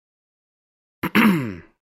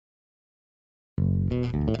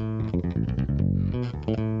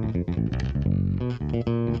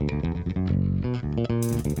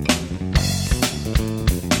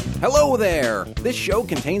Hello there! This show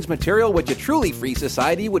contains material which a truly free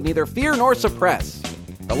society would neither fear nor suppress.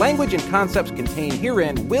 The language and concepts contained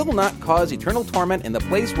herein will not cause eternal torment in the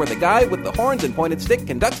place where the guy with the horns and pointed stick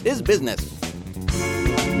conducts his business.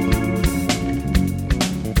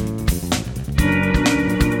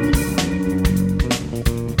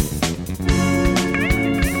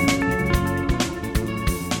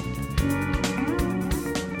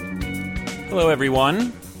 Hello,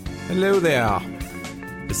 everyone. Hello there.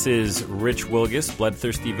 This is Rich Wilgus,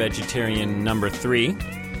 Bloodthirsty Vegetarian number 3.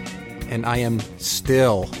 And I am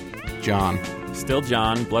still John. Still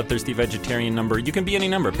John, Bloodthirsty Vegetarian number. You can be any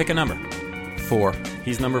number. Pick a number. 4.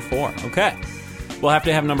 He's number 4. Okay. We'll have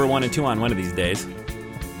to have number 1 and 2 on one of these days.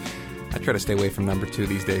 I try to stay away from number 2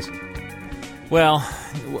 these days. Well,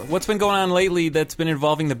 what's been going on lately that's been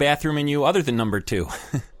involving the bathroom and you other than number 2?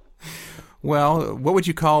 Well, what would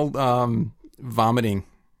you call vomiting?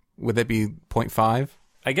 Would that be 0.5?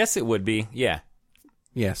 I guess it would be, yeah.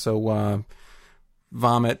 Yeah, so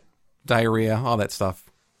vomit, diarrhea, all that stuff.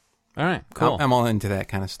 All right, cool. I'm all into that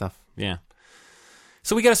kind of stuff. Yeah.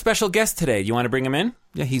 So we got a special guest today. You want to bring him in?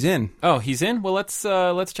 Yeah, he's in. Oh, he's in? Well, let's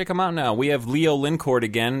check him out now. We have Leo Lincourt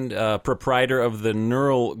again, proprietor of the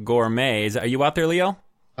Neural Gourmets. Are you out there, Leo?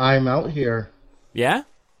 I'm out here. Yeah?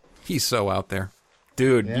 He's so out there.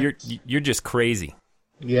 Dude, Yes. you're just crazy.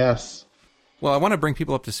 Yes. Well, I want to bring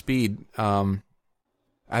people up to speed.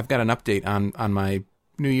 I've got an update on my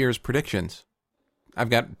New Year's predictions. I've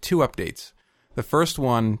got 2 updates. The first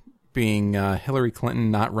one being Hillary Clinton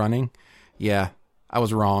not running. Yeah, I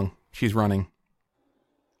was wrong. She's running.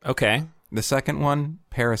 Okay. The second one,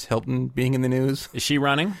 Paris Hilton being in the news. Is she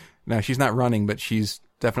running? No, she's not running, but she's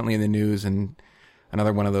definitely in the news, and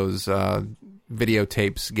another one of those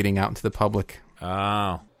videotapes getting out into the public.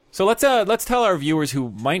 Oh. So let's tell our viewers who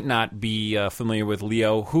might not be familiar with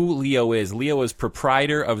Leo who Leo is. Leo is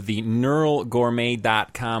proprietor of the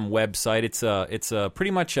neuralgourmet.com website. It's a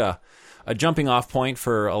pretty much a jumping off point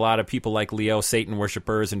for a lot of people like Leo, Satan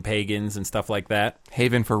worshipers and pagans and stuff like that.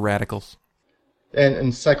 Haven for radicals.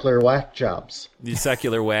 And secular whack jobs. The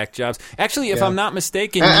secular whack jobs. Actually, if Yeah. I'm not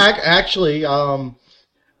mistaken, Actually,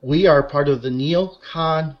 we are part of the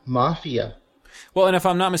neocon mafia. well, and if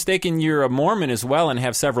I'm not mistaken, you're a Mormon as well and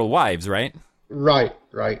have several wives, right? Right.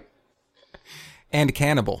 And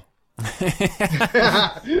cannibal.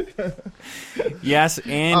 Yes,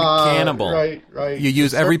 and cannibal. Right. You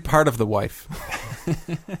use every part of the wife.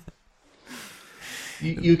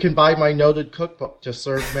 You can buy my noted cookbook, To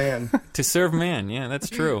Serve Man. To serve man, yeah, that's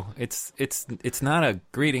true. It's not a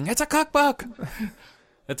greeting; it's a cookbook.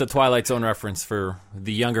 That's a Twilight Zone reference for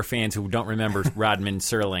the younger fans who don't remember Rodman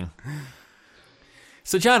Serling.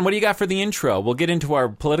 So, John, what do you got for the intro? We'll get into our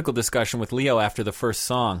political discussion with Leo after the first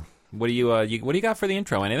song. What do you got for the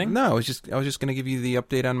intro? Anything? No, I was just going to give you the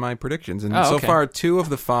update on my predictions, and Oh, so okay. far 2 of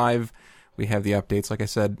the 5 we have the updates. Like I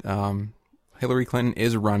said, Hillary Clinton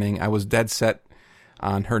is running. I was dead set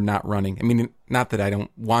on her not running. I mean, not that I don't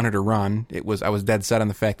want her to run. I was dead set on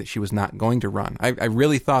the fact that she was not going to run. I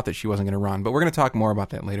really thought that she wasn't going to run, but we're going to talk more about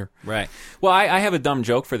that later. Right. Well, I have a dumb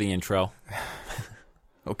joke for the intro.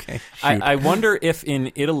 Okay. Shoot. I wonder if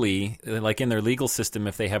in Italy, like in their legal system,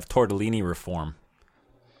 if they have tortellini reform.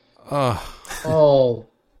 Oh,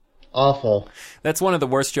 awful. That's one of the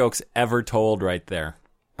worst jokes ever told right there.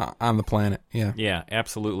 On the planet, yeah. Yeah,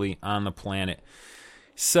 absolutely on the planet.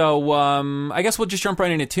 So I guess we'll just jump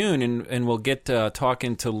right into tune, and we'll get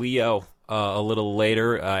talking to Leo a little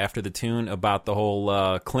later after the tune about the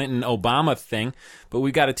whole Clinton-Obama thing. But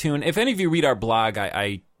we've got a tune. If any of you read our blog,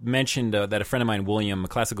 I mentioned that a friend of mine, William, a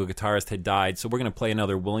classical guitarist, had died. So we're going to play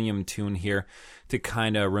another William tune here to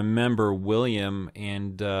kind of remember William,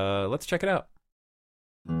 and let's check it out.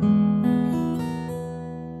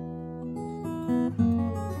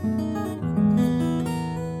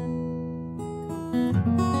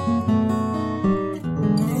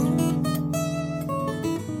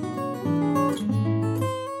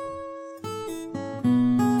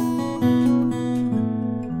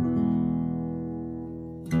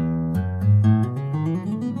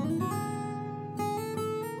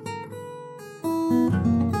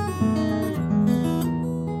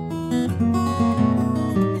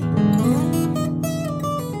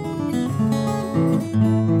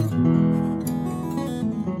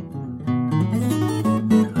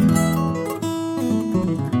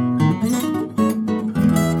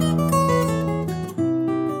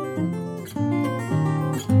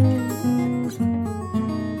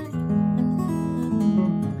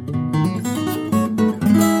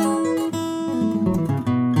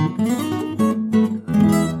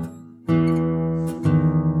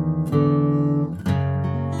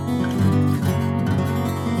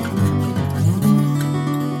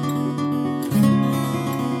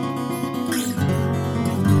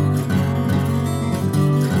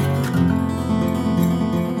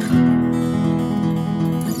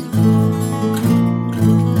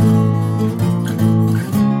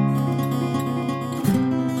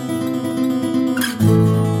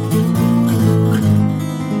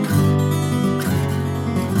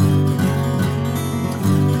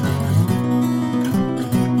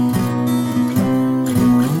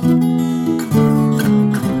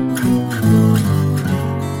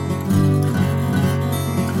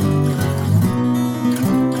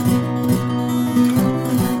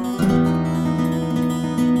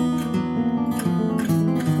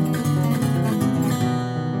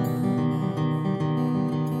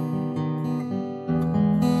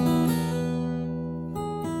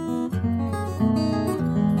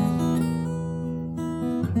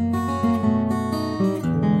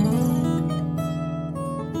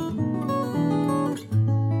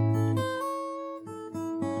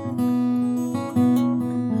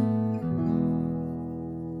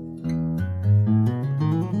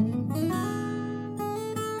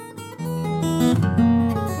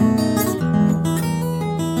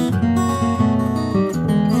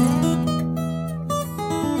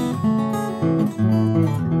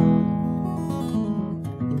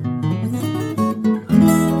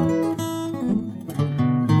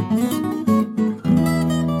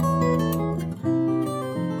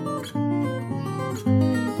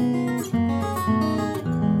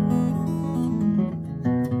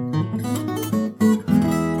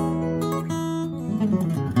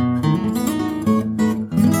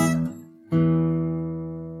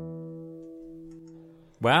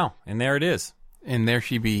 Wow, and there it is. And there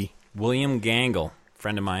she be. William Gangle,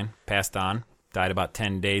 friend of mine, passed on. Died about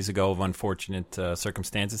 10 days ago of unfortunate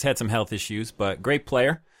circumstances. Had some health issues, but great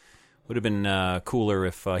player. Would have been cooler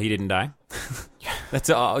if he didn't die. That's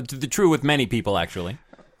the true with many people, actually.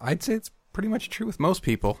 I'd say it's pretty much true with most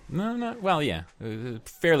people. No, not well. Yeah,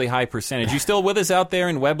 fairly high percentage. You still with us out there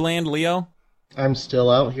in Webland, Leo? I'm still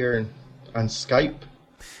out here on Skype.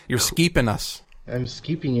 You're skeeping us. I'm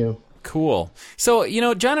skeeping you. Cool. So,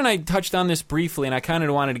 John and I touched on this briefly, and I kind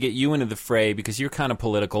of wanted to get you into the fray because you're kind of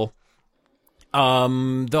political.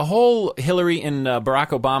 The whole Hillary and Barack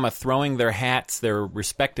Obama throwing their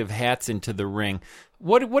respective hats into the ring.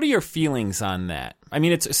 What are your feelings on that? I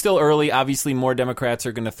mean, it's still early. Obviously, more Democrats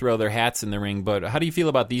are going to throw their hats in the ring, but how do you feel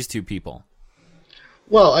about these two people?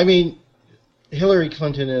 Well, I mean, Hillary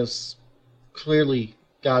Clinton has clearly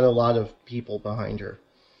got a lot of people behind her.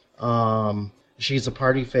 She's a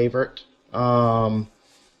party favorite. And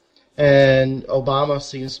Obama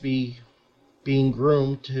seems to be being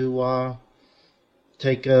groomed to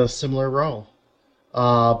take a similar role.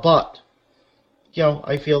 But,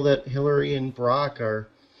 I feel that Hillary and Barack are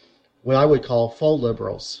what I would call faux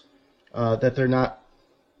liberals. That they're not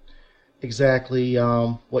exactly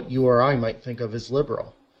what you or I might think of as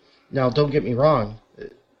liberal. Now, don't get me wrong.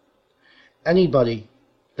 Anybody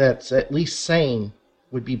that's at least sane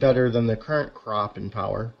would be better than the current crop in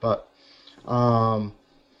power, but I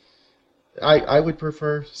would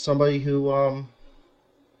prefer somebody who,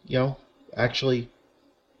 actually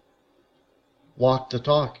walked the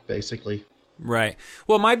talk, basically. Right.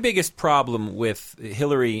 Well, my biggest problem with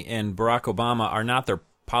Hillary and Barack Obama are not their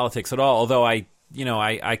politics at all, although I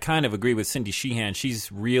kind of agree with Cindy Sheehan.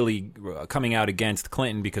 She's really coming out against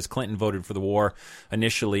Clinton because Clinton voted for the war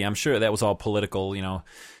initially. I'm sure that was all political.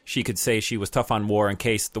 She could say she was tough on war in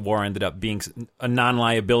case the war ended up being a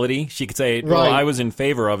non-liability. She could say, well, I was in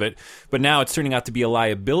favor of it. But now it's turning out to be a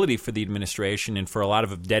liability for the administration and for a lot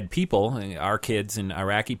of dead people, our kids and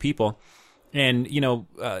Iraqi people. And,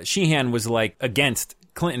 Sheehan was against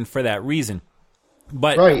Clinton for that reason.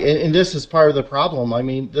 But right, and this is part of the problem. I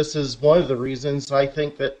mean, this is one of the reasons I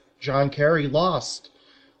think that John Kerry lost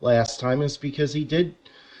last time is because he didn't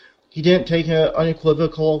take an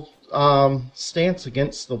unequivocal stance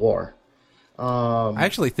against the war. I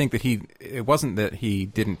actually think that it wasn't that he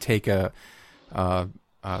didn't take a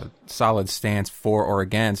solid stance for or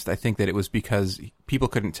against. I think that it was because people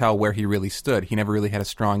couldn't tell where he really stood. He never really had a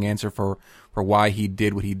strong answer for why he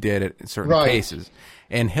did what he did in certain cases.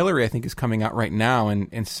 And Hillary, I think, is coming out right now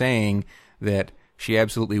and saying that she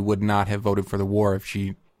absolutely would not have voted for the war if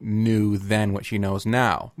she knew then what she knows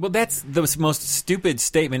now. Well, that's the most stupid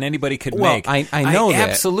statement anybody could well, make. I know that. I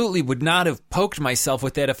absolutely would not have poked myself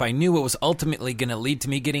with that if I knew it was ultimately going to lead to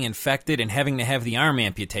me getting infected and having to have the arm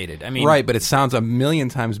amputated. I mean, right, but it sounds a million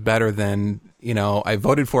times better than, I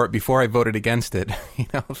voted for it before I voted against it,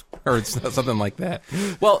 or something like that.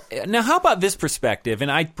 Well, now how about this perspective?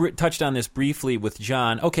 And I touched on this briefly with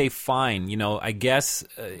John. Okay, fine. I guess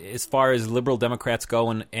as far as liberal Democrats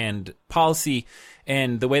go and policy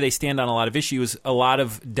and the way they stand on a lot of issues, a lot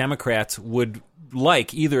of Democrats would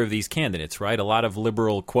like either of these candidates, right? A lot of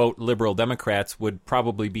liberal, quote, liberal Democrats would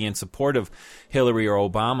probably be in support of Hillary or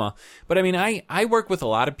Obama. But I mean, I work with a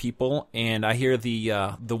lot of people and I hear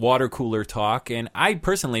the water cooler talk, and I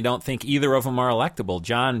personally don't think either of them are electable.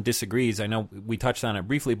 John disagrees. I know we touched on it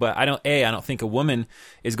briefly, but I don't think a woman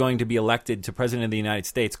is going to be elected to president of the United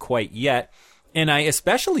States quite yet. And I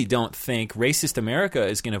especially don't think racist America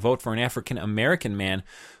is going to vote for an African-American man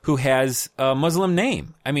who has a Muslim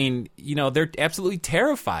name. I mean, they're absolutely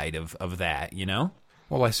terrified of that,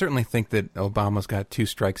 Well, I certainly think that Obama's got two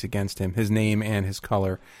strikes against him, his name and his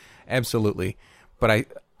color. Absolutely. But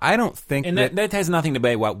I don't think that has nothing to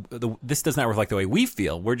do with this does not reflect the way we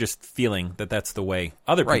feel. We're just feeling that that's the way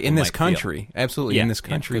other people in this might country. Feel. Absolutely. In this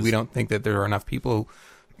country, we don't think that there are enough people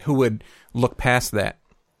who would look past that.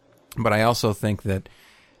 But I also think that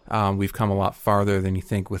we've come a lot farther than you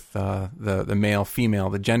think with the male-female,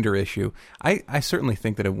 the gender issue. I certainly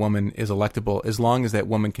think that a woman is electable as long as that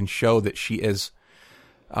woman can show that she is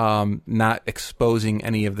not exposing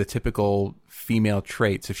any of the typical female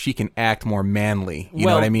traits. If she can act more manly, you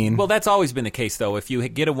know what I mean? Well, that's always been the case, though. If you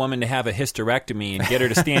get a woman to have a hysterectomy and get her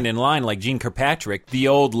to stand in line like Jean Kirkpatrick, the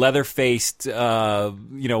old leather-faced,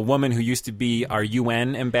 woman who used to be our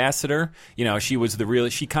UN ambassador, she was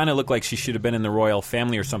she kind of looked like she should have been in the royal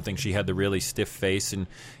family or something. She had the really stiff face and,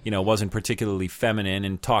 wasn't particularly feminine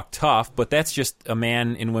and talked tough, but that's just a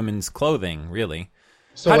man in women's clothing, really.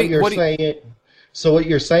 So So what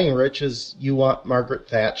you're saying, Rich, is you want Margaret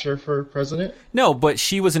Thatcher for president? No, but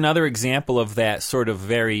she was another example of that sort of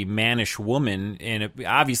very mannish woman. And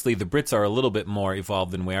obviously the Brits are a little bit more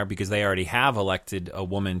evolved than we are because they already have elected a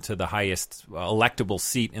woman to the highest electable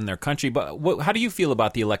seat in their country. But how do you feel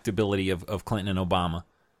about the electability of Clinton and Obama?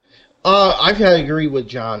 I've got to agree with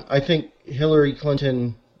John. I think Hillary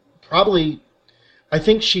Clinton I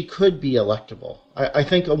think she could be electable. I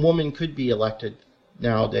think a woman could be elected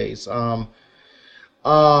nowadays.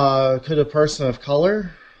 Could a person of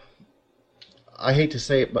color? I hate to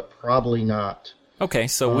say it, but probably not. Okay,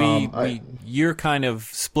 so you're kind of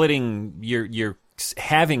splitting, you're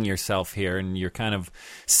having yourself here, and you're kind of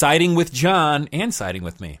siding with John and siding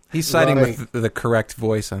with me. He's siding with the correct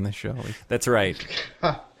voice on the show. That's right.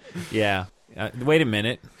 Yeah. Wait a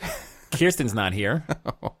minute. Kirsten's not here.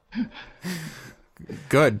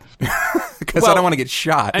 Good. Because I don't want to get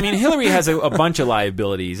shot. I mean, Hillary has a bunch of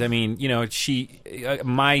liabilities. I mean, you know,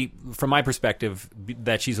 from my perspective,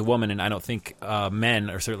 that she's a woman, and I don't think men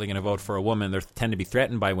are certainly going to vote for a woman. They tend to be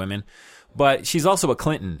threatened by women. But she's also a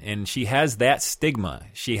Clinton, and she has that stigma.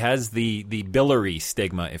 She has the Billary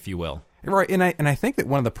stigma, if you will. Right, and I think that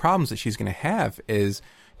one of the problems that she's going to have is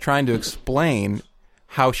trying to explain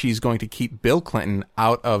how she's going to keep Bill Clinton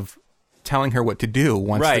out of telling her what to do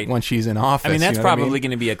once she's in office. I mean, that's probably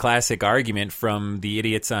going to be a classic argument from the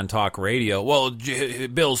idiots on talk radio. Well,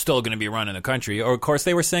 Bill's still going to be running the country. Or, of course,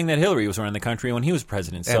 they were saying that Hillary was running the country when he was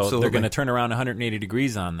president. So Absolutely. They're going to turn around 180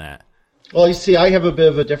 degrees on that. Well, you see, I have a bit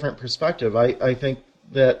of a different perspective. I think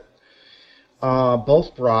that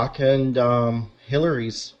both Brock and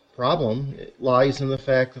Hillary's problem lies in the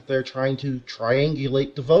fact that they're trying to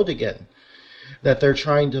triangulate the vote again, that they're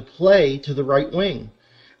trying to play to the right wing.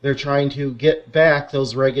 They're trying to get back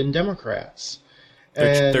those Reagan Democrats.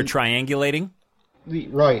 They're triangulating?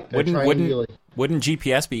 Right. Wouldn't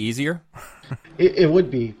GPS be easier? It would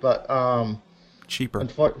be, but... cheaper.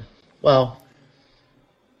 Well,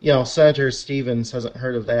 you know, Senator Stevens hasn't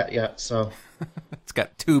heard of that yet, so... It's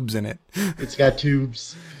got tubes in it. It's got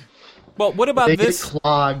tubes. Well, what about this? They get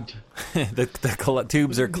clogged. the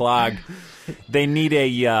tubes are clogged. They need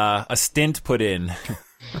a stint put in.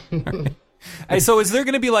 So is there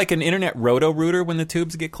going to be like an internet roto-rooter when the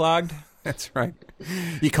tubes get clogged? That's right.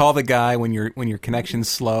 You call the guy when your connection's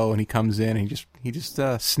slow, and he comes in and he just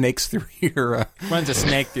snakes through your runs a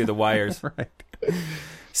snake through the wires. Right.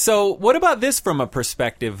 So what about this from a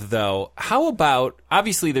perspective, though? How about,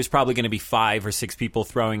 obviously there's probably going to be 5 or 6 people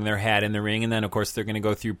throwing their hat in the ring, and then, of course, they're going to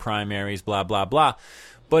go through primaries, blah, blah, blah.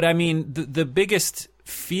 But, I mean, the biggest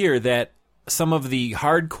fear that some of the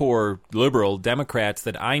hardcore liberal Democrats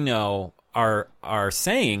that I know are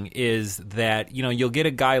saying is that, you know, you'll get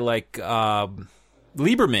a guy like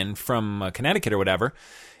Lieberman from Connecticut or whatever,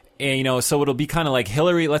 and, you know, so it'll be kind of like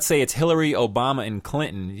Hillary. Let's say it's Hillary, Obama, and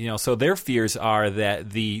Clinton. You know, so their fears are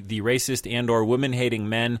that the racist and or women-hating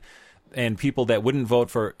men and people that wouldn't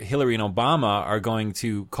vote for Hillary and Obama are going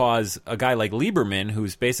to cause a guy like Lieberman,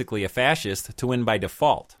 who's basically a fascist, to win by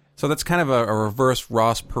default. So that's kind of a reverse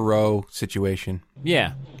Ross Perot situation.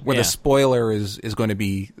 Yeah. Where the spoiler is going to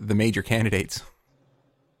be the major candidates.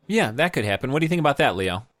 Yeah, that could happen. What do you think about that,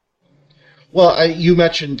 Leo? Well, you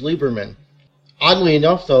mentioned Lieberman. Oddly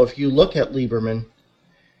enough, though, if you look at Lieberman,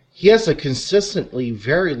 he has a consistently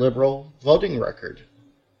very liberal voting record.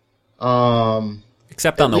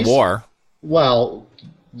 Except on the war. Well...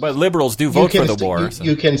 But liberals do vote for the war.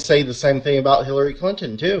 You can say the same thing about Hillary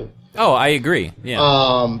Clinton, too. Oh, I agree. Yeah.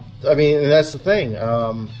 I mean, that's the thing.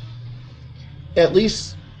 At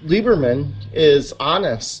least Lieberman is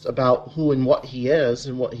honest about who and what he is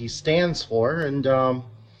and what he stands for,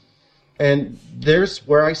 and there's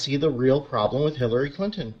where I see the real problem with Hillary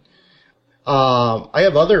Clinton. I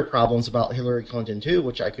have other problems about Hillary Clinton too,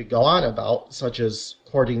 which I could go on about, such as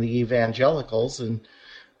courting the evangelicals and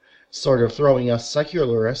sort of throwing us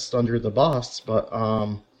secularists under the bus, but.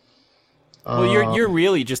 Well, you're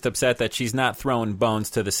really just upset that she's not throwing bones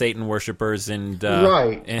to the Satan worshippers and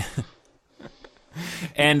right,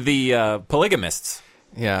 and the polygamists.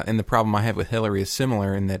 Yeah, and the problem I have with Hillary is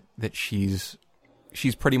similar in that she's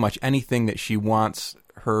pretty much anything that she wants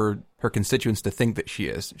her constituents to think that she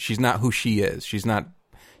is. She's not who she is. She's not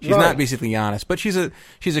basically honest. But she's a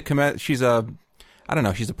I don't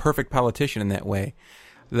know. She's a perfect politician in that way.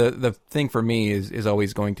 The thing for me is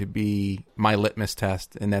always going to be my litmus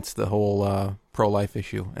test, and that's the whole pro-life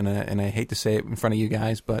issue. And I hate to say it in front of you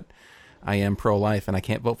guys, but I am pro-life, and I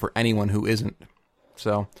can't vote for anyone who isn't.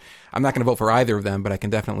 So I'm not going to vote for either of them, but I can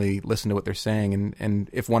definitely listen to what they're saying. And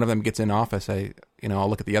if one of them gets in office, I'll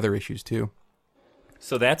look at the other issues too.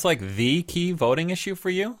 So that's like the key voting issue for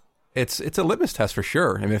you? It's a litmus test for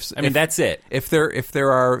sure. I mean, that's it. If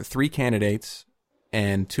there are 3 candidates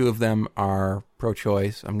and 2 of them are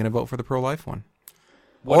pro-choice, I'm going to vote for the pro-life one.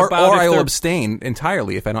 Or I will abstain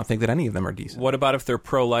entirely if I don't think that any of them are decent. What about if they're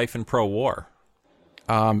pro-life and pro-war?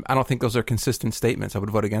 I don't think those are consistent statements. I would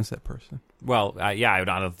vote against that person. Well, I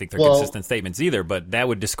don't think they're consistent statements either, but that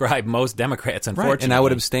would describe most Democrats, unfortunately. Right, and I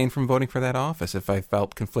would abstain from voting for that office if I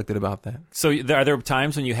felt conflicted about that. So are there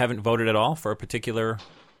times when you haven't voted at all for a particular...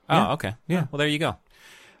 Yeah. Oh, okay. Yeah. Well, there you go.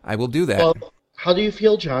 I will do that. Well, how do you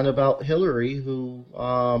feel, John, about Hillary, who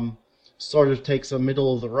sort of takes a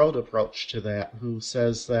middle-of-the-road approach to that, who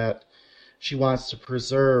says that she wants to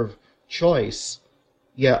preserve choice,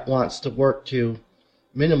 yet wants to work to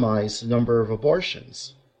minimize the number of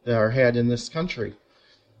abortions that are had in this country?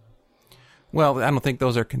 Well, I don't think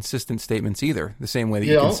those are consistent statements either. The same way that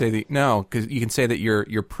you can say because you can say that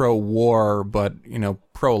you're pro-war, but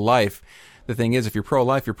pro-life. The thing is, if you're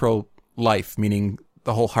pro-life, you're pro-life, meaning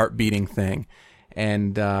the whole heart beating thing.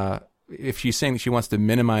 And if she's saying that she wants to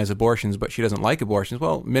minimize abortions, but she doesn't like abortions,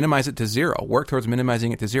 well, minimize it to 0. Work towards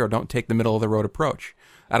minimizing it to 0. Don't take the middle of the road approach.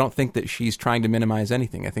 I don't think that she's trying to minimize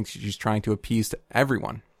anything. I think she's trying to appease to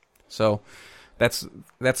everyone. So that's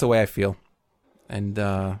the way I feel. And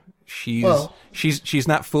she's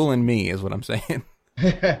not fooling me, is what I'm saying.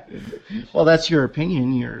 Well, that's your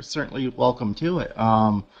opinion. You're certainly welcome to it.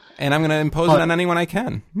 And I'm going to impose it on anyone I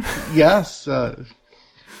can. Yes. But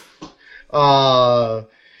I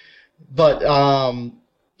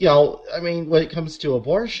mean, when it comes to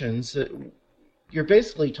abortions, you're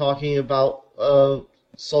basically talking about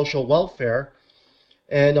social welfare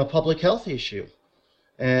and a public health issue.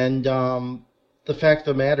 And the fact of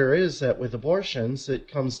the matter is that with abortions, it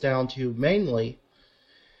comes down to mainly,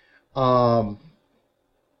 are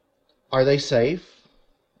they safe?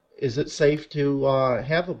 Is it safe to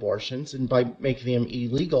have abortions? And by making them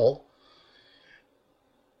illegal,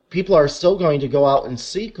 people are still going to go out and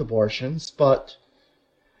seek abortions, but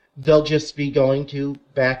they'll just be going to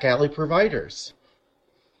back alley providers.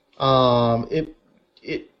 I'm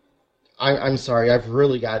sorry, I've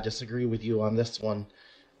really got to disagree with you on this one.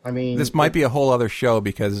 I mean, this might be a whole other show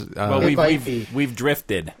because we've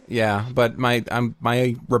drifted. Yeah, but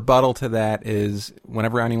my rebuttal to that is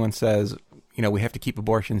whenever anyone says, we have to keep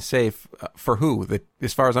abortion safe, for who?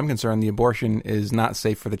 As far as I'm concerned, the abortion is not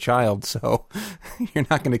safe for the child, so you're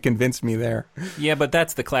not going to convince me there. Yeah, but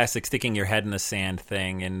that's the classic sticking your head in the sand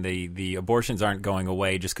thing, and the abortions aren't going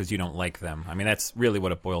away just because you don't like them. I mean, that's really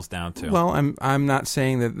what it boils down to. Well, I'm not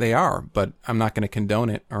saying that they are, but I'm not going to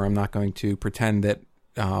condone it, or I'm not going to pretend that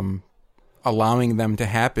allowing them to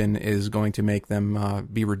happen is going to make them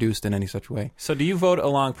be reduced in any such way. So do you vote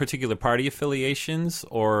along particular party affiliations,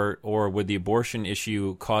 or would the abortion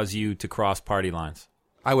issue cause you to cross party lines?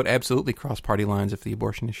 I would absolutely cross party lines if the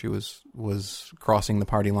abortion issue was crossing the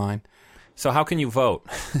party line. So how can you vote?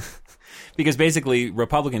 Because basically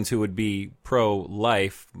Republicans who would be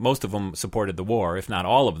pro-life, most of them supported the war, if not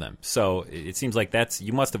all of them. So it seems like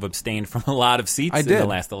you must have abstained from a lot of seats in the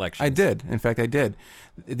last election. I did. In fact, I did.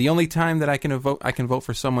 The only time that I can vote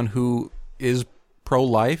for someone who is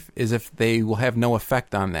pro-life is if they will have no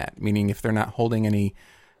effect on that, meaning if they're not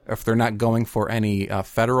if they're not going for any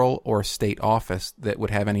federal or state office that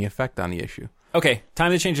would have any effect on the issue. Okay,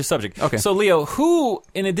 time to change the subject. Okay. So, Leo, who,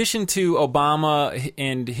 in addition to Obama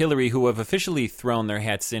and Hillary, who have officially thrown their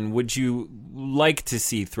hats in, would you like to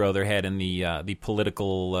see throw their hat in the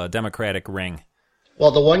political Democratic ring?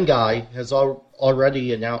 Well, the one guy has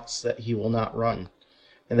already announced that he will not run,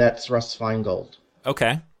 and that's Russ Feingold.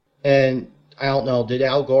 Okay. And I don't know, did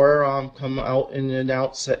Al Gore come out and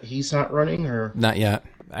announce that he's not running, or not yet?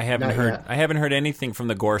 I haven't heard anything from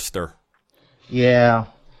the Gorster. Yeah.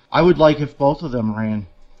 I would like if both of them ran.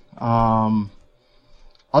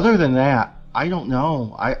 Other than that, I don't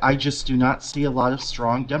know. I just do not see a lot of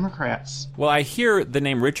strong Democrats. Well, I hear the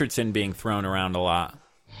name Richardson being thrown around a lot.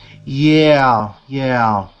 Yeah.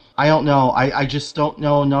 I don't know. I just don't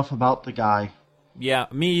know enough about the guy. Yeah,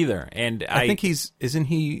 me either. And I think isn't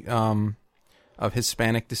he of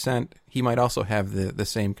Hispanic descent? He might also have the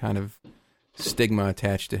same kind of stigma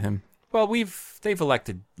attached to him. Well, they've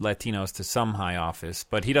elected Latinos to some high office,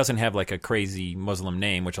 but he doesn't have like a crazy Muslim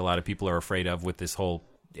name, which a lot of people are afraid of with this whole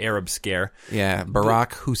Arab scare. Yeah,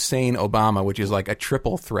 Barack Hussein Obama, which is like a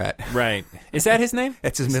triple threat. Right. Is that his name?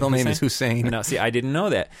 That's his middle name is Hussein. No, see, I didn't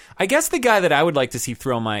know that. I guess the guy that I would like to see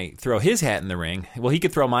throw his hat in the ring, well, he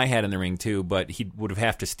could throw my hat in the ring too, but he would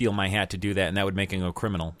have to steal my hat to do that, and that would make him a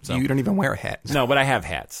criminal. So. You don't even wear a hat. No, but I have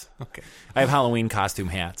hats. Okay. I have Halloween costume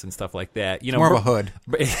hats and stuff like that. More of a hood.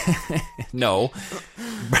 No.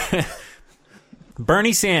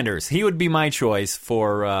 Bernie Sanders, he would be my choice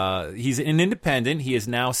for, he's an independent. He is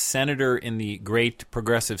now senator in the great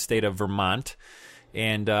progressive state of Vermont.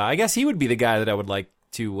 And I guess he would be the guy that I would like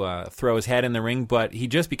to throw his hat in the ring, but he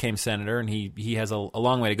just became senator, and he has a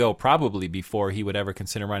long way to go, probably before he would ever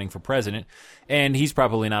consider running for president, and he's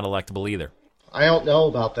probably not electable either. I don't know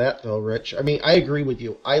about that, though, Rich. I mean, I agree with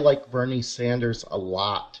you. I like Bernie Sanders a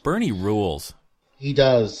lot. Bernie rules. He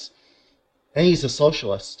does. And he's a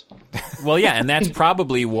socialist. Well, yeah, and that's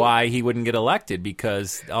probably why he wouldn't get elected,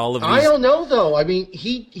 because all of these... I don't know, though. I mean,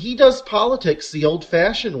 he does politics the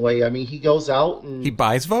old-fashioned way. I mean, he goes out and... He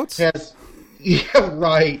buys votes? Yeah,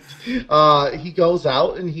 right. He goes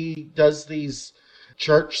out and he does these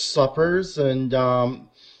church suppers and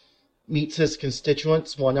meets his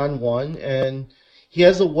constituents one-on-one, and he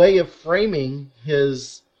has a way of framing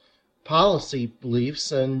his policy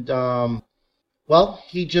beliefs, and, well,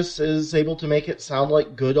 he just is able to make it sound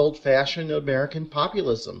like good old-fashioned American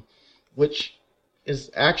populism, which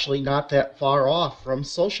is actually not that far off from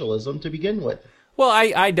socialism to begin with. Well,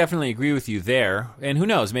 I definitely agree with you there, and who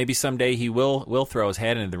knows, maybe someday he will throw his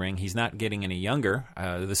hat into the ring. He's not getting any younger.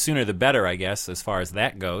 The sooner the better, I guess, as far as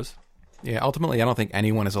that goes. Yeah, ultimately, I don't think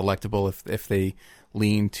anyone is electable if they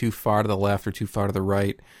lean too far to the left or too far to the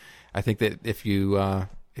right. I think that if you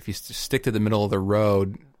stick to the middle of the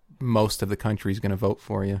road, most of the country is going to vote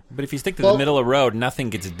for you. But if you stick to the middle of the road,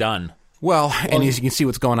 nothing gets done. Well, and as you can see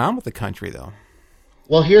what's going on with the country, though.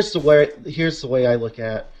 Well, here's the way I look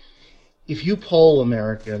at it. If you poll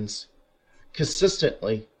Americans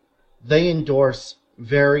consistently, they endorse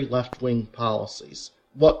very left-wing policies.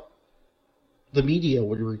 What the media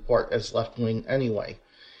would report as left-wing anyway.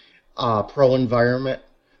 Pro-environment,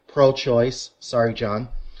 pro-choice, sorry, John,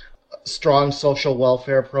 strong social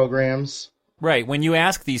welfare programs. Right. When you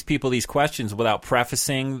ask these people these questions without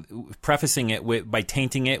prefacing it by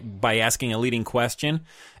tainting it by asking a leading question,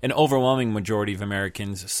 an overwhelming majority of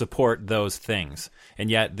Americans support those things,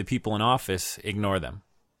 and yet the people in office ignore them.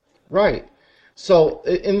 Right. So,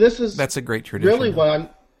 and that's a great tradition.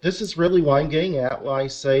 This is really what I'm getting at when I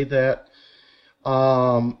say that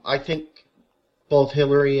I think both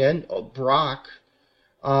Hillary and Barack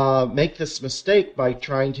make this mistake by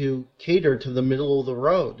trying to cater to the middle of the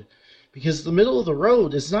road. Because the middle of the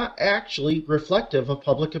road is not actually reflective of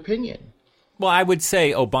public opinion. Well, I would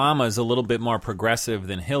say Obama is a little bit more progressive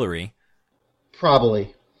than Hillary.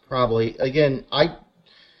 Probably. Again,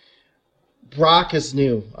 Barack is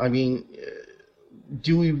new. I mean,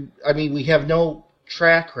 we have no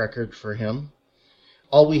track record for him.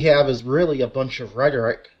 All we have is really a bunch of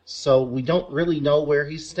rhetoric, so we don't really know where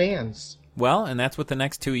he stands. Well, and that's what the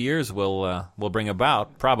next 2 years will bring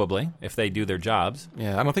about, probably, if they do their jobs.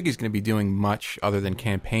 Yeah, I don't think he's going to be doing much other than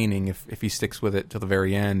campaigning if he sticks with it till the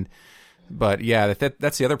very end. But yeah,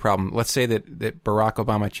 that's the other problem. Let's say that Barack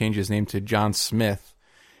Obama changed his name to John Smith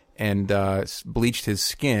and bleached his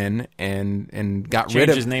skin and got rid of...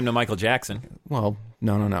 Changed his name to Michael Jackson. Well,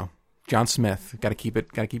 no. John Smith. Got to keep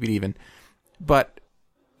it even. But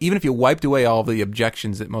even if you wiped away all the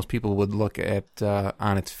objections that most people would look at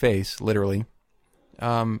on its face, literally,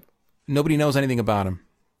 nobody knows anything about him.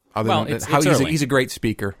 He's a great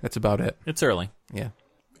speaker. That's about it. It's early. Yeah.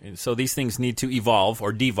 So these things need to evolve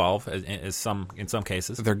or devolve, in some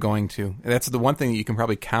cases. They're going to. That's the one thing that you can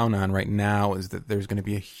probably count on right now is that there's going to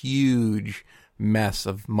be a huge mess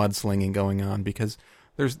of mudslinging going on because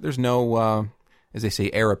there's no, as they say,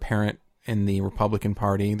 heir apparent in the Republican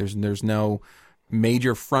Party. There's no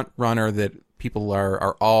major front runner that people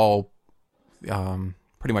are all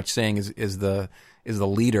pretty much saying is the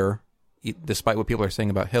leader, despite what people are saying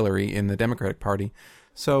about Hillary in the Democratic Party.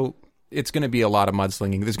 So it's going to be a lot of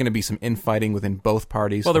mudslinging. There's going to be some infighting within both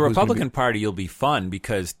parties. Well, the Republican Party will be fun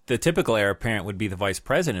because the typical heir apparent would be the vice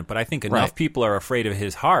president, but I think enough people are afraid of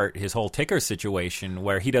his whole ticker situation,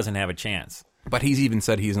 where he doesn't have a chance. But he's even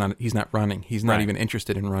said he's not running. He's not even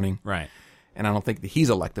interested in running. Right. And I don't think that he's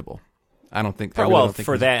electable. I don't think...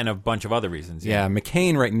 for that and a bunch of other reasons. Yeah,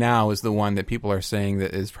 McCain right now is the one that people are saying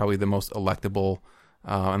that is probably the most electable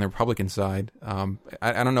on the Republican side.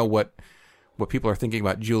 I don't know what people are thinking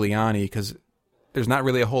about Giuliani, because there's not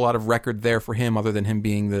really a whole lot of record there for him other than him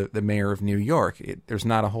being the mayor of New York. There's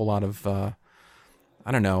not a whole lot of... I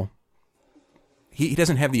don't know. He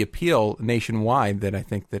doesn't have the appeal nationwide that I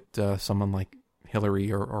think that someone like Hillary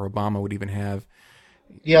or Obama would even have.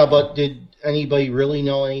 Yeah, but did anybody really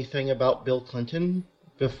know anything about Bill Clinton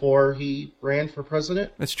before he ran for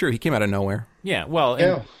president? That's true. He came out of nowhere. Yeah, well,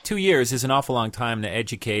 and 2 years is an awful long time to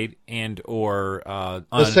educate the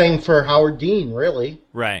same for Howard Dean, really.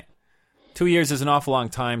 Right. 2 years is an awful long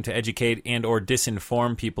time to educate and or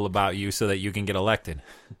disinform people about you so that you can get elected.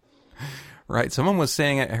 Right. Someone was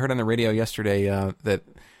saying, I heard on the radio yesterday that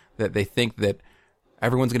they think that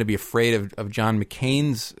everyone's going to be afraid of John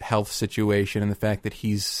McCain's health situation and the fact that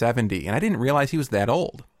he's 70. And I didn't realize he was that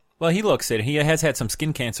old. Well, he looks it. He has had some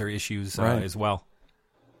skin cancer issues Right. as well.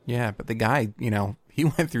 Yeah, but the guy, he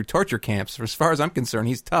went through torture camps. As far as I'm concerned,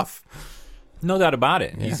 he's tough. No doubt about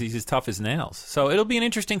it. Yeah. He's as tough as nails. So it'll be an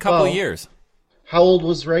interesting couple of years. How old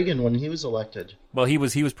was Reagan when he was elected? Well, he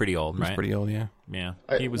was pretty old, right? He's pretty old, yeah. Yeah,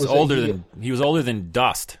 he Was was older than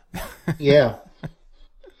dust. Yeah.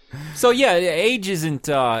 So yeah, age isn't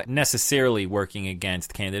necessarily working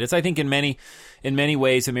against candidates. I think in many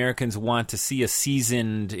ways, Americans want to see a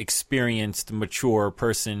seasoned, experienced, mature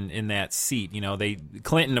person in that seat.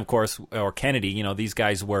 Clinton, of course, or Kennedy. These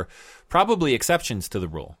guys were probably exceptions to the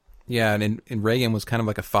rule. Yeah, and Reagan was kind of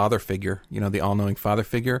like a father figure, the all-knowing father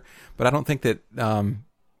figure. But I don't think that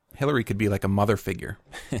Hillary could be like a mother figure.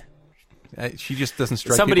 She just doesn't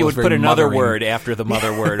strike Somebody people would as very put another mothering. word after the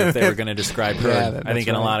mother word if they were going to describe her. Yeah, I think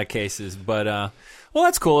in a right. lot of cases. But, well,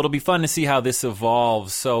 that's cool. It'll be fun to see how this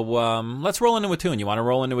evolves. So let's roll into a tune. You want to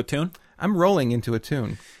roll into a tune? I'm rolling into a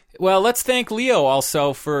tune. Well, let's thank Leo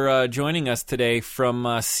also for joining us today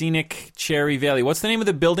from scenic Cherry Valley. What's the name of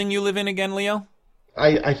the building you live in again, Leo?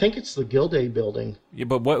 I think it's the Gilday building. Yeah,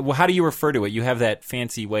 but how do you refer to it? You have that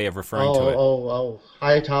fancy way of referring to it.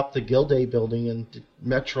 High atop the Gilday building in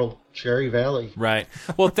Metro Cherry Valley. Right.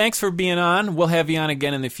 Well, thanks for being on. We'll have you on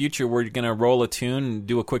again in the future. We're going to roll a tune and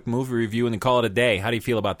do a quick movie review and then call it a day. How do you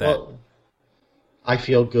feel about that? Well, I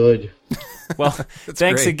feel good. Well,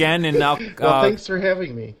 thanks great. again. And now, Well, thanks for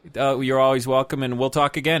having me. you're always welcome, and we'll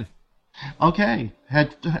talk again. Okay.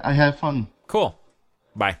 I had fun. Cool.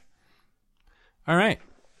 Bye. All right.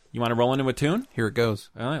 You want to roll into a tune? Here it goes.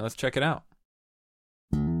 All right, let's check it out.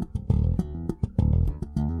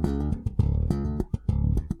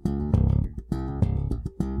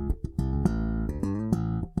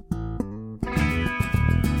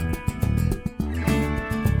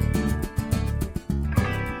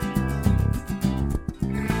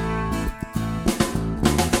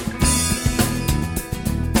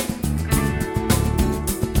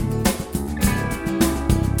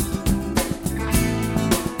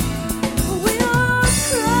 We all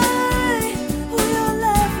cry, we all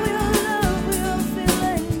laugh, we all love, we all feel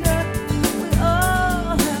anger, we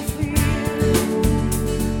all have fear.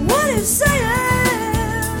 What is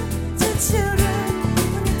saying to children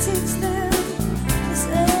when you teach them this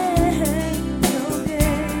ain't your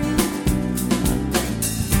game?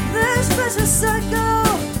 This vicious cycle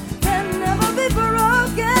can never be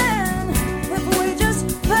broken if we just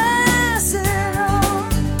pass it on.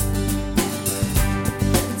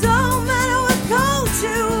 Don't matter what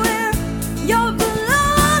culture we're, your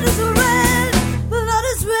blood is red, blood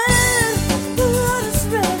is red, blood is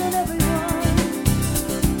red in everyone.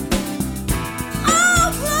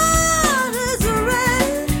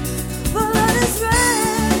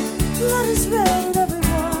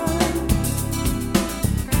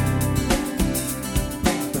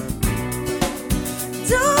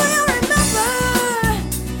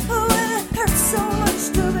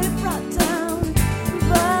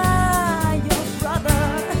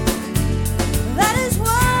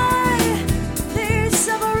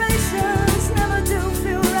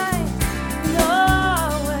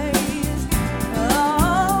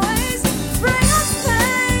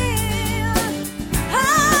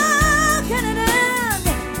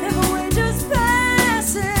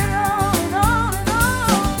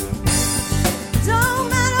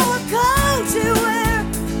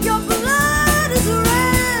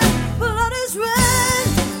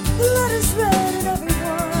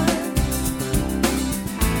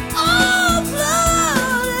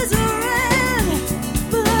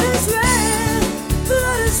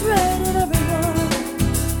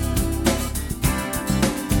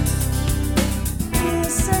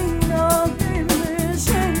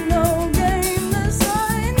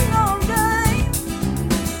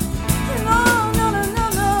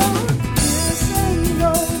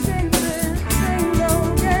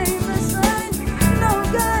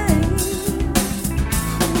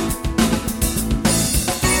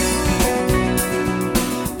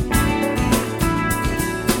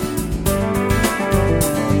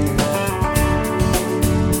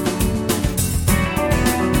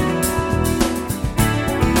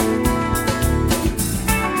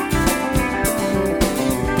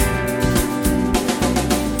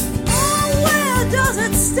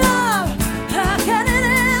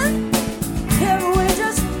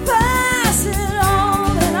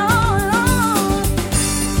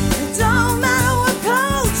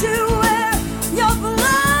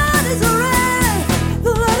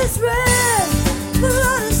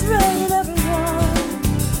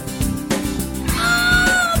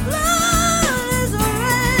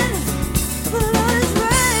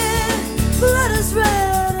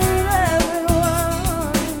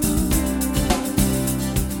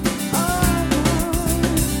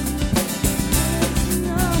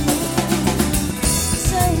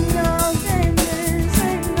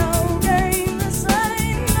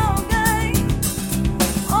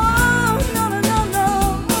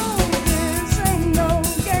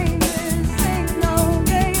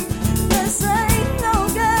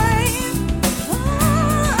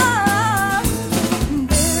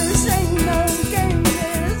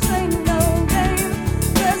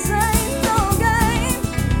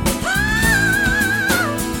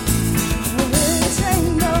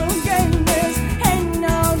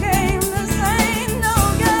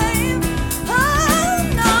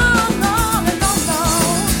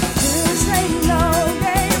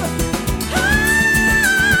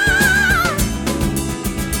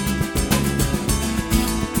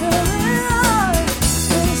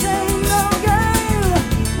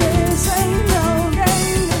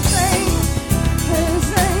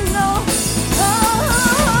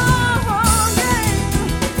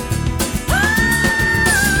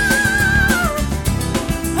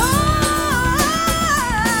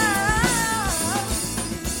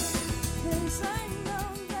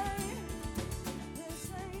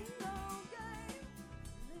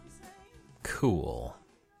 cool.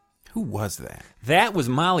 Who was that? That was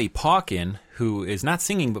Molly Pauken, who is not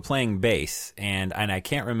singing but playing bass, and I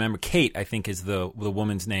can't remember. Kate, I think, is the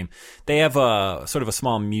woman's name. They have a sort of a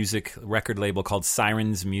small music record label called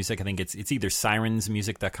Sirens Music. I think it's either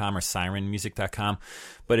sirensmusic.com or sirenmusic.com,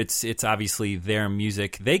 but it's obviously their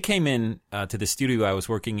music. They came in to the studio I was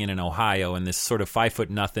working in Ohio, and this sort of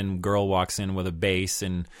 5'0" girl walks in with a bass,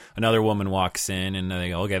 and another woman walks in, and they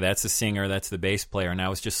go, okay, that's the singer, that's the bass player, and I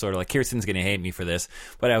was just sort of like, Kirsten's going to hate me for this,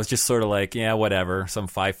 but I was just sort of like, yeah, whatever, some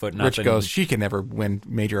 5'0". Rich goes, she can never win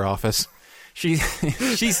major office.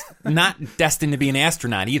 She's not destined to be an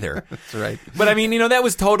astronaut either. That's right. But I mean, that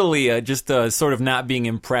was totally just sort of not being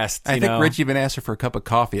impressed. I think Rich even asked her for a cup of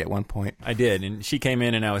coffee at one point. I did, and she came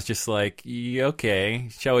in, and I was just like, okay,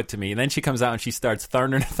 show it to me. And then she comes out and she starts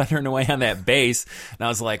thundering away on that bass, and I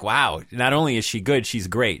was like, wow, not only is she good, she's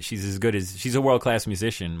great. She's a world-class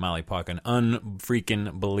musician, Molly Pauken.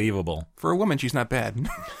 Unfreaking believable. For a woman, she's not bad.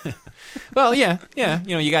 Well, yeah,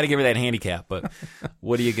 you got to give her that handicap, but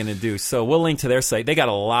what are you going to do? So we'll link to their site. They got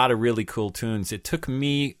a lot of really cool tunes. It took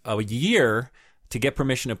me a year to get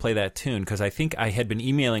permission to play that tune because I think I had been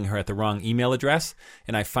emailing her at the wrong email address,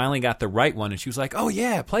 and I finally got the right one, and she was like, oh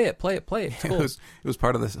yeah, play it. It's cool. It was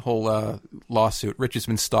part of this whole lawsuit. Rich has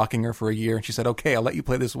been stalking her for a year, and she said, okay, I'll let you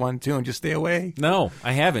play this one tune, just stay away. No,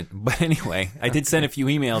 I haven't. But anyway, I did send a few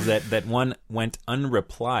emails that one went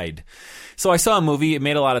unreplied. So I saw a movie. It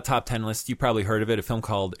made a lot of top 10 lists. You probably heard of it, a film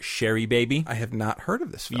called Sherry Baby. I have not heard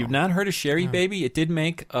of this film. You've not heard of Sherry Baby? It did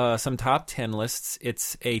make some top 10 lists.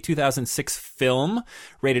 It's a 2006 film,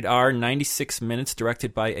 rated R, 96 minutes,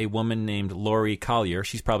 directed by a woman named Laurie Collier.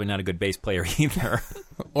 She's probably not a good bass player either.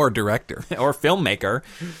 Or director. Or filmmaker.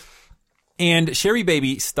 And Sherry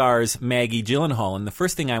Baby stars Maggie Gyllenhaal, and the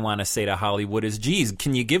first thing I want to say to Hollywood is, geez,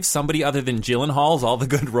 can you give somebody other than Gyllenhaal's all the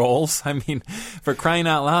good roles? I mean, for crying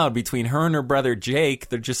out loud, between her and her brother Jake,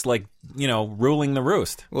 they're just like, ruling the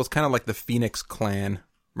roost. Well, it's kind of like the Phoenix clan.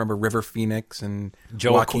 Remember River Phoenix and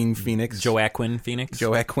Joaquin Phoenix? Joaquin Phoenix?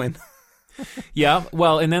 Joaquin. Yeah,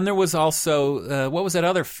 well, and then there was also, what was that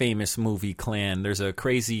other famous movie clan? There's a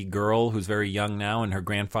crazy girl who's very young now, and her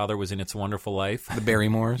grandfather was in It's a Wonderful Life. The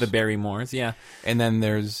Barrymores. The Barrymores, yeah. And then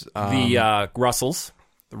there's... the Russells.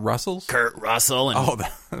 The Russells? Kurt Russell.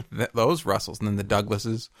 And, those Russells. And then the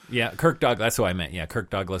Douglases. Yeah, Kirk Douglas. That's who I meant. Yeah, Kirk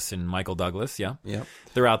Douglas and Michael Douglas, yeah. Yep.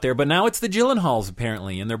 They're out there. But now it's the Gyllenhaals,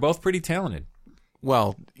 apparently, and they're both pretty talented.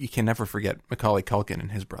 Well, you can never forget Macaulay Culkin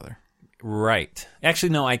and his brother. Right.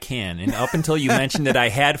 Actually, no, I can. And up until you mentioned it, I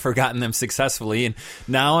had forgotten them successfully, and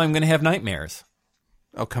now I'm going to have nightmares.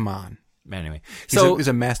 Oh, come on. Anyway. He's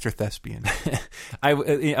a master thespian. I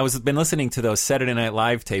was been listening to those Saturday Night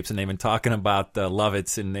Live tapes, and they've been talking about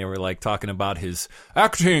Lovitz, and they were like talking about his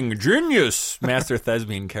acting genius master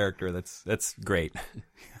thespian character. That's great.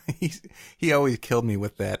 He always killed me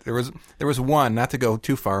with that. There was one, not to go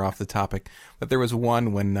too far off the topic, but there was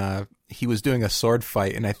one when he was doing a sword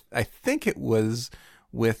fight, and I think it was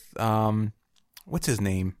with what's his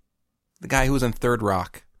name, the guy who was in Third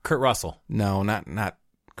Rock. Kurt Russell. No, not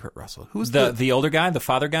Kurt Russell. Who's the older guy, the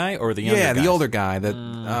father guy, or the younger guy? Yeah, the older guy. That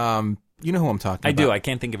you know who I'm talking about. I do. I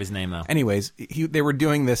can't think of his name though. Anyways, they were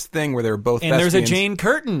doing this thing where they were both. And thespians. There's a Jane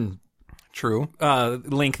Curtin. True.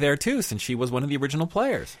 Link there too, since she was one of the original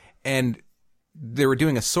players. And they were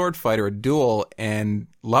doing a sword fight or a duel, and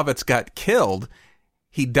Lovitz got killed.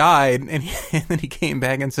 He died, and then he came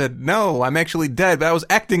back and said, "No, I'm actually dead, but I was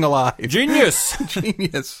acting alive." Genius.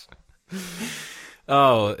 Genius.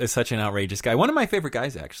 Oh, it's such an outrageous guy. One of my favorite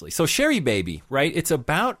guys, actually. So Sherry Baby, right? It's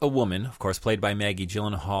about a woman, of course, played by Maggie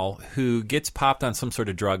Gyllenhaal, who gets popped on some sort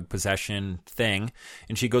of drug possession thing,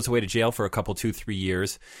 and she goes away to jail for a couple, 2-3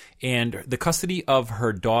 years. And the custody of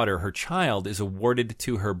her daughter, her child, is awarded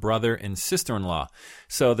to her brother and sister-in-law.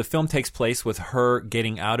 So the film takes place with her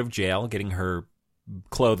getting out of jail, getting her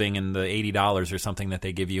clothing and the $80 or something that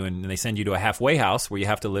they give you, and they send you to a halfway house where you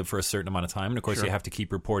have to live for a certain amount of time. And, of course, Sure. you have to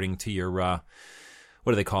keep reporting to your...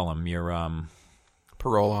 what do they call him? Your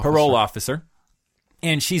parole officer. Parole officer.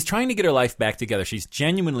 And she's trying to get her life back together. She's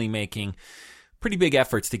genuinely making pretty big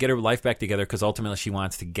efforts to get her life back together because ultimately she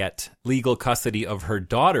wants to get legal custody of her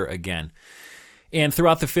daughter again. And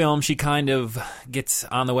throughout the film, she kind of gets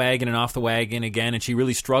on the wagon and off the wagon again, and she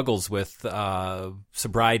really struggles with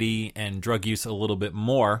sobriety and drug use a little bit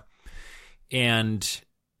more. And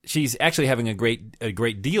she's actually having a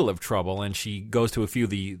great deal of trouble, and she goes to a few of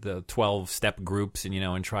the 12-step groups,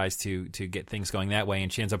 and tries to get things going that way,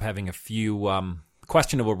 and she ends up having a few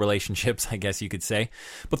questionable relationships, I guess you could say.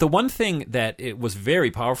 But the one thing that it was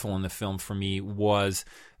very powerful in the film for me was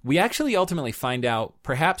we actually ultimately find out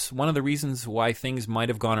perhaps one of the reasons why things might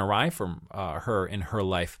have gone awry from her in her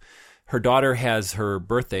life. her daughter has her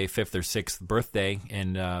birthday, 5th or 6th birthday,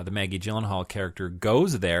 and the Maggie Gyllenhaal character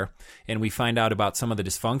goes there, and we find out about some of the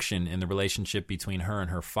dysfunction in the relationship between her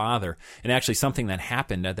and her father. And actually something that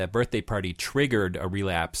happened at that birthday party triggered a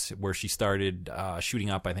relapse where she started shooting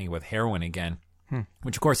up, I think, with heroin again,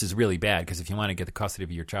 which, of course, is really bad, because if you want to get the custody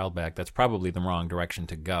of your child back, that's probably the wrong direction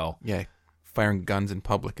to go. Yeah, firing guns in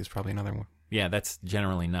public is probably another one. Yeah, that's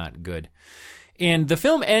generally not good. And the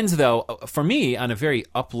film ends, though, for me, on a very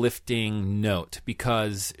uplifting note,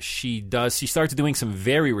 because she starts doing some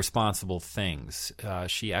very responsible things.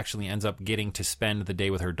 She actually ends up getting to spend the day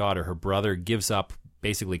with her daughter. Her brother gives up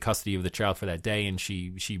basically custody of the child for that day, and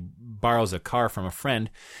she borrows a car from a friend.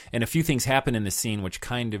 And a few things happen in the scene which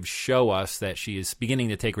kind of show us that she is beginning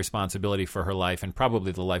to take responsibility for her life and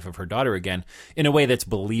probably the life of her daughter again in a way that's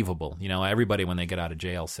believable. You know, everybody when they get out of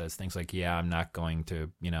jail says things like, yeah, I'm not going to,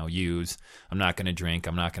 use, I'm not going to drink,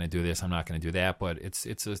 I'm not going to do this, I'm not going to do that. But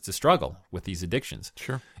it's a struggle with these addictions.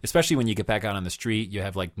 Sure. Especially Especially when you get back out on the street, you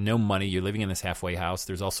have like no money, you're living in this halfway house.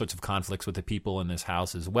 There's all sorts of conflicts with the people in this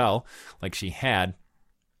house as well, like she had.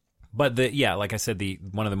 But like I said,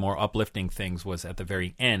 one of the more uplifting things was at the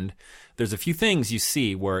very end. There's a few things you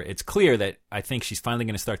see where it's clear that I think she's finally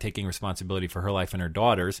going to start taking responsibility for her life and her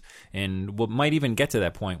daughter's, and might even get to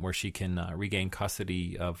that point where she can regain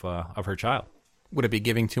custody of her child. Would it be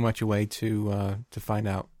giving too much away to find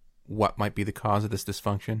out what might be the cause of this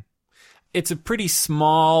dysfunction? It's a pretty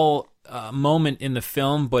small moment in the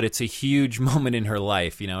film, but it's a huge moment in her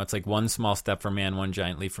life. It's like one small step for man, one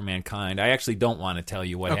giant leap for mankind. I actually don't want to tell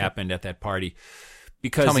you what happened at that party,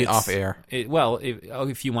 because tell me off air.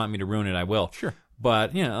 If you want me to ruin it, I will. Sure.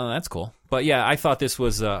 But that's cool. But yeah, I thought this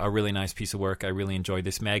was a really nice piece of work. I really enjoyed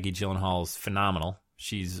this. Maggie Gyllenhaal's phenomenal.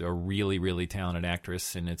 She's a really, really talented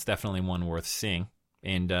actress, and it's definitely one worth seeing.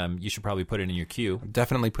 And you should probably put it in your queue. I'm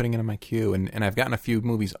definitely putting it in my queue, and I've gotten a few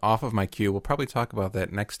movies off of my queue. We'll probably talk about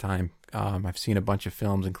that next time. I've seen a bunch of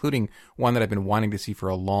films, including one that I've been wanting to see for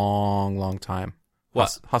a long, long time.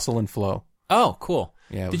 What? Hustle and Flow. Oh, cool.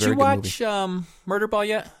 Yeah, Did you watch Murderball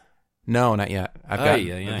yet? No, not yet. I've got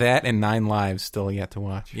that and 9 Lives still yet to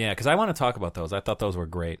watch. Yeah, because I want to talk about those. I thought those were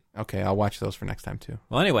great. Okay, I'll watch those for next time, too.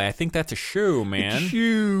 Well, anyway, I think that's a shoe, man. It's a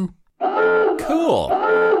shoe. Cool.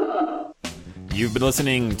 You've been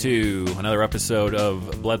listening to another episode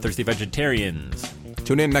of Bloodthirsty Vegetarians.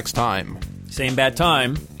 Tune in next time. Same bad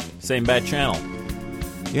time, same bad channel.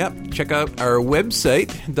 Yep. Check out our website,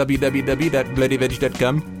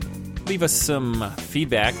 www.bloodyveg.com. Leave us some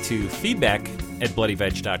feedback to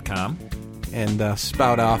feedback@bloodyveg.com. And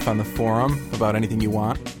spout off on the forum about anything you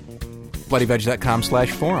want.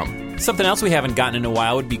 bloodyveg.com/forum. Something else we haven't gotten in a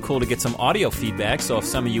while would be cool to get some audio feedback. So if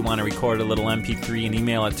some of you want to record a little MP3 and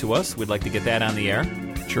email it to us, we'd like to get that on the air.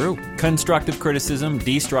 True. Constructive criticism,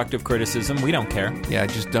 destructive criticism, we don't care. Yeah,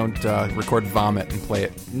 just don't record vomit and play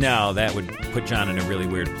it. No, that would put John in a really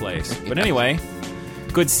weird place. But anyway,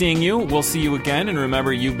 good seeing you. We'll see you again. And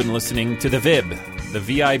remember, you've been listening to The VIB, the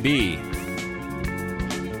VIB.